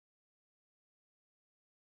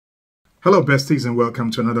Hello besties and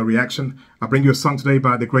welcome to another reaction. I bring you a song today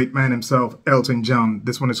by the great man himself, Elton John.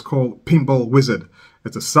 This one is called Pinball Wizzard.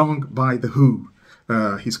 It's a song by The Who.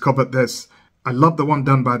 He's covered this. I love the one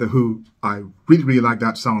done by The Who. I really like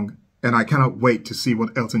that song and I cannot wait to see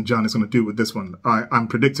what Elton John is going to do with this one. I'm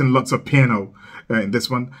predicting lots of piano in this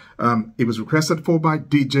one. It was requested for by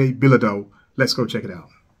DJ Billado. Let's go check it out.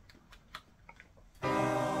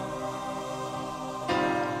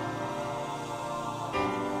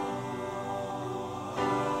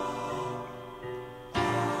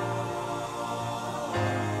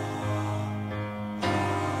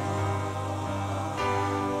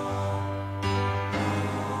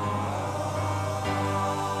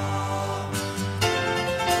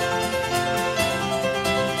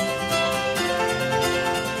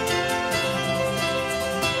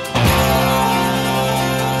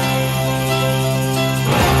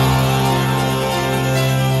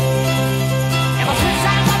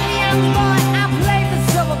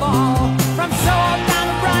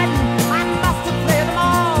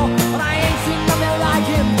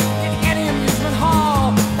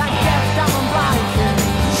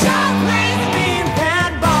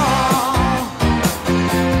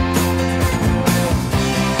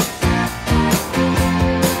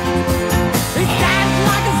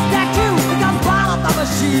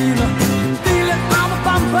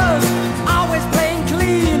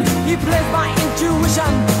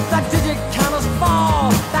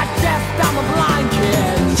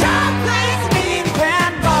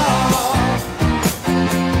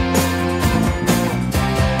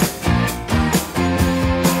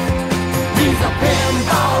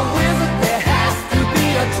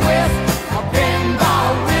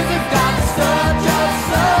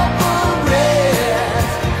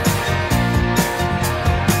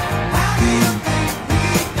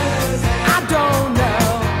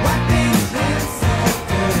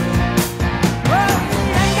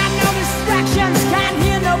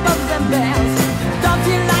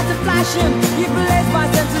 He plays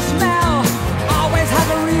my sense of smell. Always has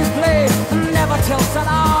a replay, never tells at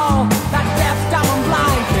all. That deaf, dumb and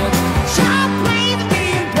blind kid sure plays me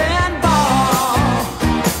pinball.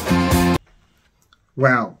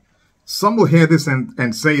 Wow. Some will hear this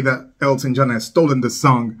and say that Elton John has stolen the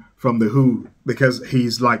song from The Who because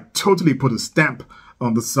he's like totally put a stamp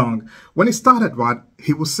on the song. When he started, right,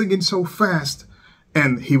 he was singing so fast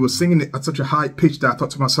and he was singing it at such a high pitch that I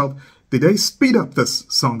thought to myself, did they speed up this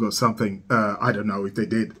song or something? I don't know if they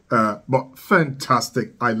did, but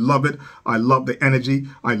fantastic. I love it. I love the energy.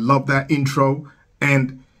 I love that intro.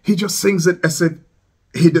 And he just sings it as if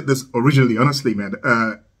he did this originally, honestly, man.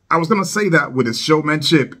 I was going to say that with his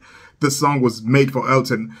showmanship, this song was made for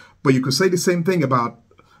Elton, but you could say the same thing about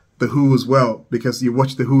The Who as well, because you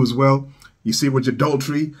watch The Who as well. You see Roger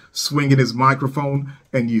Daltrey swinging his microphone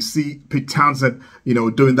and you see Pete Townsend, you know,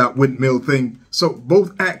 doing that windmill thing. So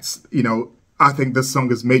both acts, you know, I think this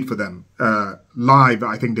song is made for them. Live,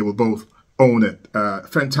 I think they will both own it.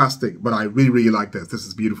 Fantastic. But I really like this. This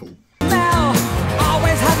is beautiful.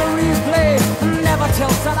 Always has a replay, never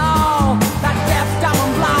tells at all. That deaf, dumb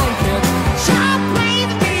and blind kid sure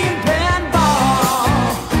plays me pinball.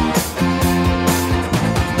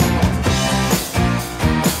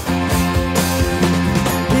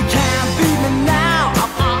 You can't beat me now,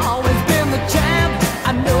 I've always been the champ.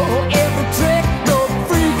 I know every trick, no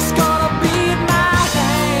freak's gonna beat my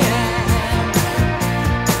hand.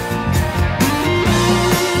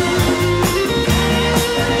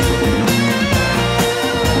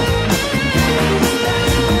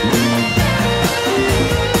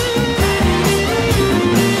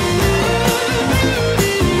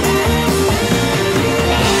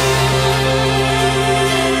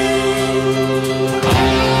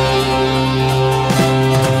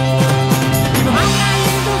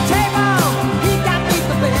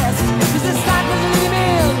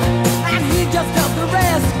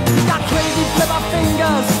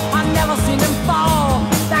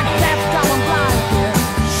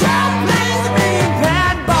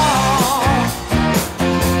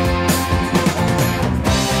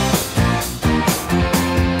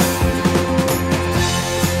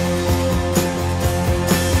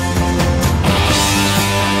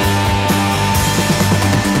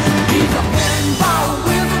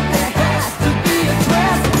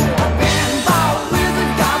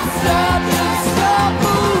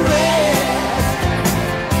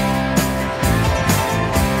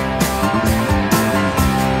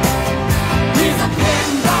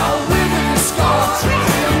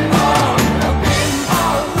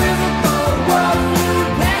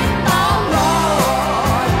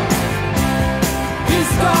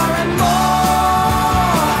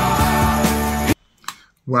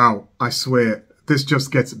 Wow, I swear, this just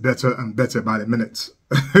gets better and better by the minute.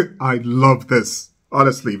 I love this.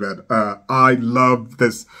 Honestly, man, I love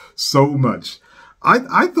this so much.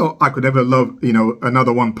 I thought I could never love, you know,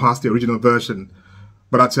 another one past the original version.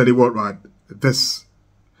 But I tell you what, right, this,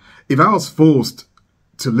 if I was forced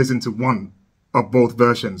to listen to one of both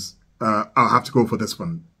versions, I'll have to go for this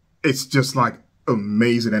one. It's just like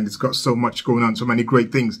amazing, and it's got so much going on, so many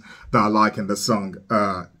great things that I like in the song.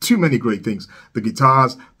 Too many great things. The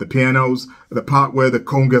guitars, the pianos, the part where the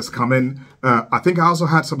congas come in. I think I also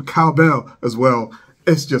had some cowbell as well.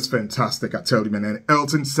 It's just fantastic, I tell you, man. And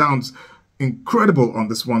Elton sounds incredible on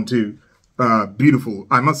this one too. Beautiful.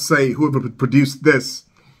 I must say, whoever produced this,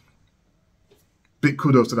 big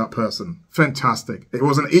kudos to that person. Fantastic. It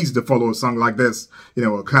wasn't easy to follow a song like this, you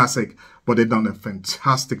know, a classic, but they've done a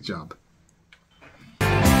fantastic job.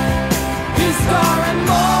 He's scoring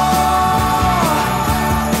more.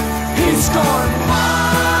 He's scoring more.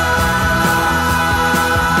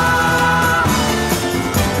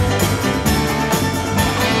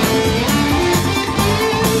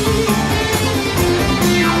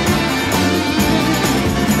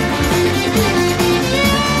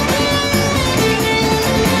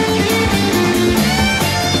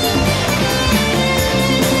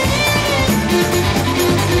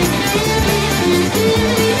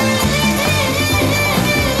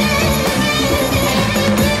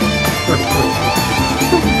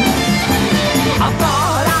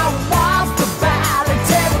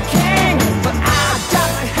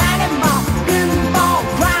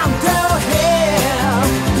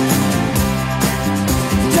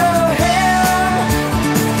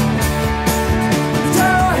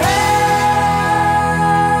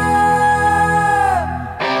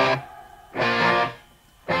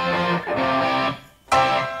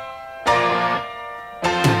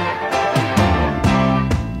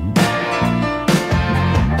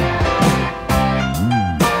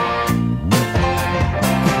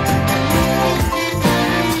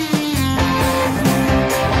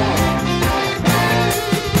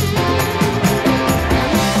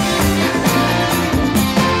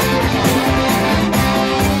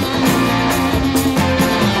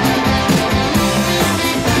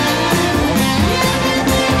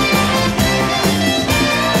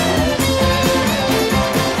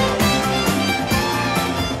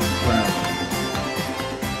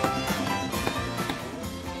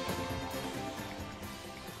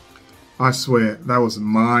 I swear, that was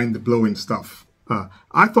mind-blowing stuff.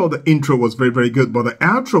 I thought the intro was very, very good, but the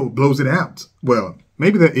outro blows it out. Well,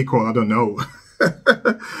 maybe they're equal, I don't know.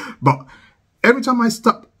 But every time I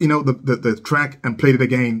stopped, you know, the track and played it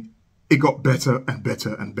again, it got better and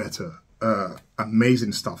better and better.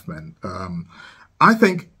 Amazing stuff, man. I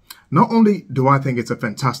think, not only do I think it's a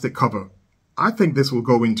fantastic cover, I think this will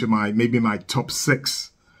go into maybe my top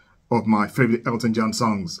 6 of my favorite Elton John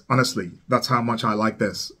songs. Honestly, that's how much I like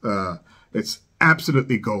this. It's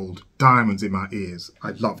absolutely gold, diamonds in my ears.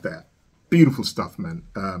 I love that. Beautiful stuff, man.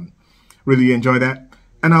 Really enjoy that.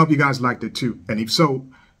 And I hope you guys liked it too. And if so,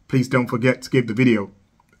 please don't forget to give the video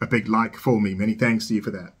a big like for me. Many thanks to you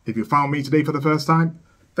for that. If you found me today for the first time,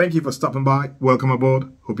 thank you for stopping by. Welcome aboard.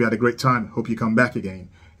 Hope you had a great time. Hope you come back again.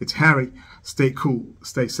 It's Harry. Stay cool,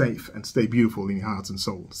 stay safe, and stay beautiful in your hearts and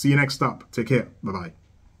soul. See you next stop. Take care. Bye-bye.